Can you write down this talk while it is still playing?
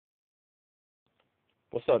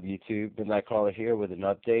What's up, YouTube? Midnight Caller here with an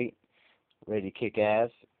update. Ready to kick ass,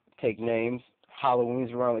 take names.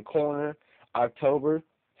 Halloween's around the corner. October.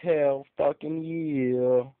 Hell fucking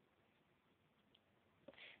yeah.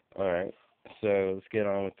 Alright, so let's get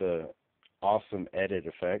on with the awesome edit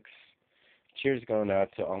effects. Cheers going out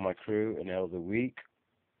to all my crew and L of the week.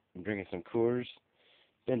 I'm drinking some Coors.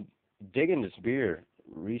 Been digging this beer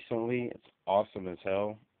recently. It's awesome as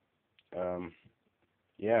hell. Um,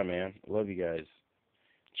 yeah, man. Love you guys.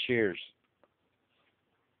 Cheers.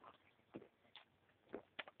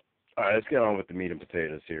 Alright, let's get on with the meat and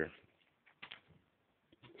potatoes here.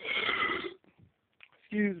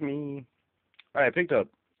 Excuse me. Alright, I picked up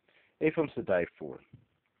 8 Films to Die For.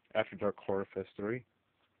 After Dark Horror Fest 3.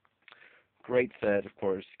 Great set, of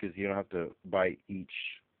course, because you don't have to buy each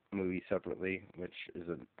movie separately, which is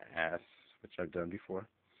an ass, which I've done before.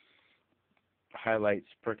 Highlights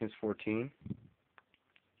Perkins 14.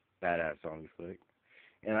 Badass zombie flick.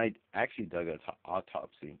 And I actually dug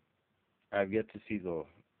Autopsy. I've yet to see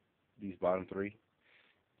these bottom 3,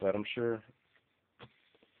 but I'm sure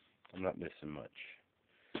I'm not missing much.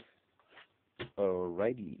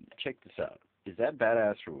 Alrighty, check this out. Is that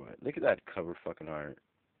badass or what? Look at that cover fucking art.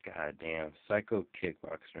 God damn, Psycho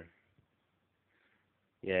Kickboxer.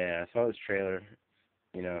 Yeah, I saw this trailer,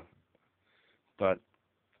 you know, thought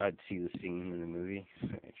I'd see the scene in the movie.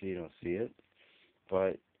 Actually, you don't see it,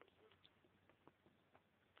 but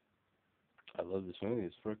I love this movie.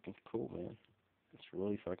 It's fucking cool, man. It's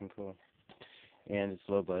really fucking cool. And it's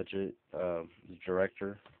low budget. The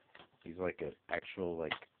director, he's like an actual,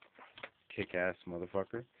 like, kick-ass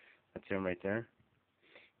motherfucker. That's him right there.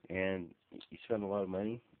 And he spent a lot of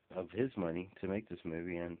money, of his money, to make this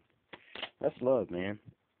movie, and that's love, man.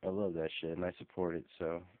 I love that shit, and I support it,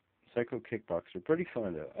 so. Psycho Kickboxer, pretty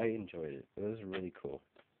fun, though. I enjoyed it. It was really cool.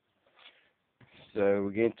 So,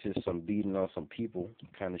 we get into some beating on some people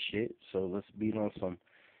kind of shit, so let's beat on some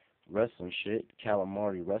wrestling shit.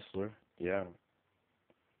 Calamari Wrestler, yeah.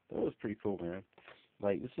 That was pretty cool, man.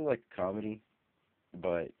 Like, this is like a comedy,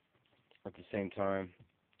 but at the same time,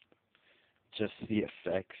 just the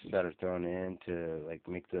effects that are thrown in to, like,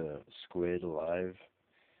 make the squid alive,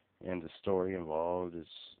 and the story involved is,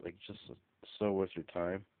 like, just so worth your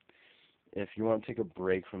time. If you want to take a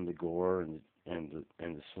break from the gore and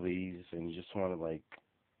the sleaze, and you just want to, like,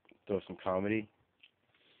 throw some comedy,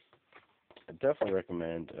 I definitely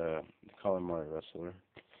recommend the Calamari Wrestler.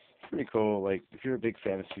 It's pretty cool. Like, if you're a big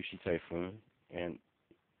fan of Sushi Typhoon, and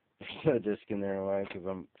there's a disc in there, why? Because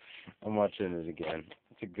I'm watching it again.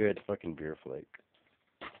 It's a good fucking beer flick,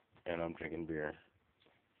 and I'm drinking beer.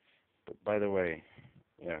 But by the way,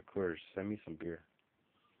 yeah, of course, send me some beer.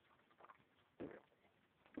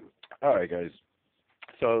 All right, guys.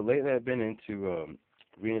 So lately I've been into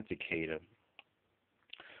Rena Takeda.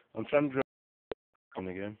 I'm trying to draw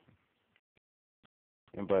again.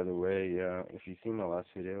 And by the way, if you seen my last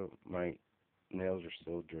video, my nails are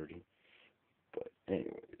still dirty. But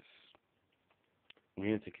anyways,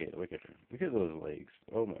 Rena Takeda, look at her. Look at those legs.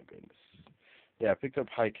 Oh my goodness. Yeah, I picked up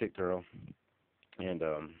High Kick Girl, and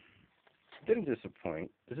didn't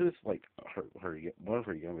disappoint. This is like one of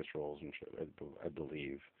her youngest roles, I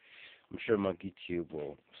believe. I'm sure MonkeyTube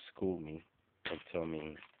will school me and tell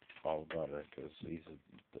me all about it, because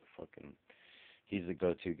he's the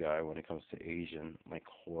go-to guy when it comes to Asian, like,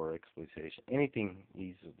 horror exploitation. Anything,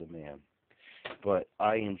 he's the man. But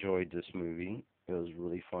I enjoyed this movie. It was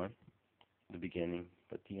really fun, the beginning,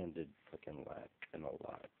 but the end did fucking lack in a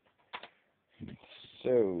lot.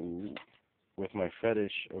 So, with my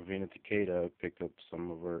fetish of Rena Takeda, I picked up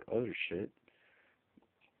some of her other shit.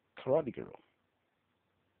 Karate Girl.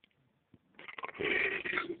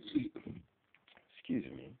 Excuse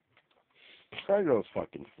me. Karate Girl's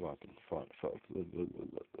fucking fun. Fucking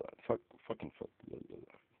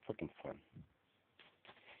fun.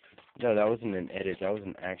 No, that wasn't an edit. That was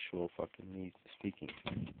an actual fucking me speaking.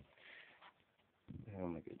 Oh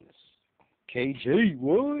my goodness. KJ,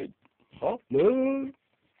 what? Huh? No.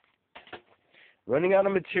 Running out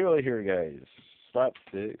of material here, guys.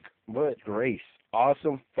 Slapstick. But Grace.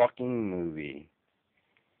 Awesome fucking movie.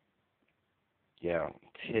 Yeah.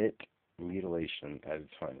 Tit mutilation at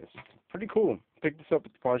its finest. Pretty cool. Picked this up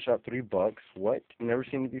at the pawn shop, $3. What? Never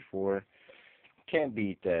seen it before. Can't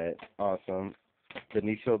beat that. Awesome.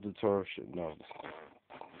 Benicio del Toro shit. No.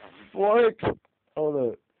 What? Oh,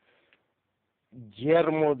 the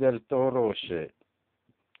Guillermo del Toro shit.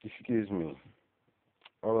 Excuse me.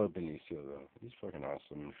 I love Benicio, though. He's fucking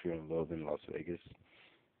awesome. If you're in love in Las Vegas.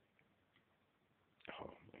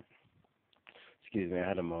 Oh, man. Excuse me, I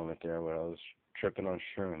had a moment there where I was tripping on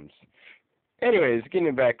shrooms. Anyways,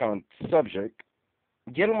 getting back on subject.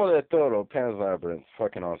 Guillermo del Toro, Pan's Labyrinth,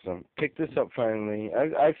 fucking awesome. Picked this up finally.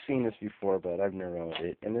 I've seen this before, but I've never owned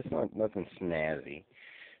it, and it's not nothing snazzy.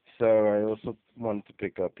 So I also wanted to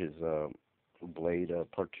pick up his Blade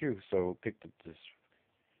Part 2. So picked up this.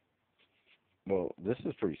 Well, this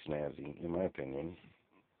is pretty snazzy in my opinion.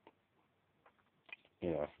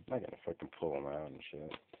 You know, I'm not gonna fucking pull him out and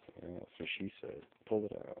shit. You know, that's what she said. Pull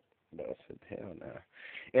it out. But I said, hell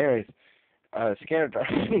no. Anyways, Scanner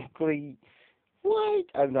Darkly. What?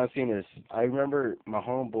 I've not seen this. I remember my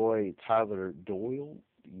homeboy Tyler Doyle,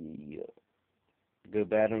 the Good,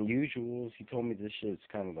 Bad, Unusuals. He told me this shit's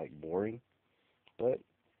kind of like boring, but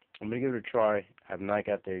I'm gonna give it a try. I have not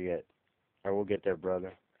got there yet. I will get there,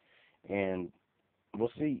 brother, and we'll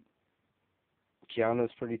see.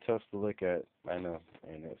 Keanu's pretty tough to look at. I know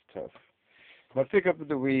it's tough. My pickup of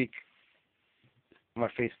the week, my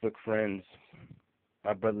Facebook friends,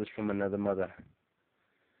 my brothers from another mother,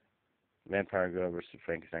 Vampire Girl versus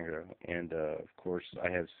Frankenstein Girl, and of course I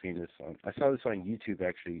have seen this on. I saw this on YouTube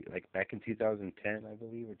actually, like back in 2010, I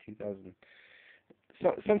believe, or 2000.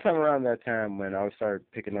 Sometime around that time when I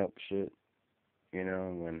started picking up shit, you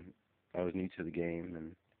know, when I was new to the game,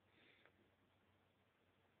 and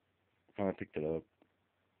finally picked it up.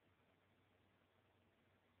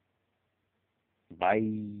 Bye.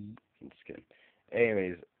 I'm just kidding.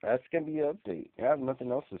 Anyways, that's gonna be the update. I have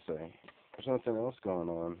nothing else to say. There's nothing else going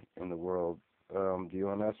on in the world. Do you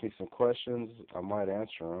want to ask me some questions? I might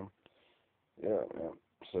answer them. Yeah, man.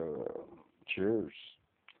 So, cheers.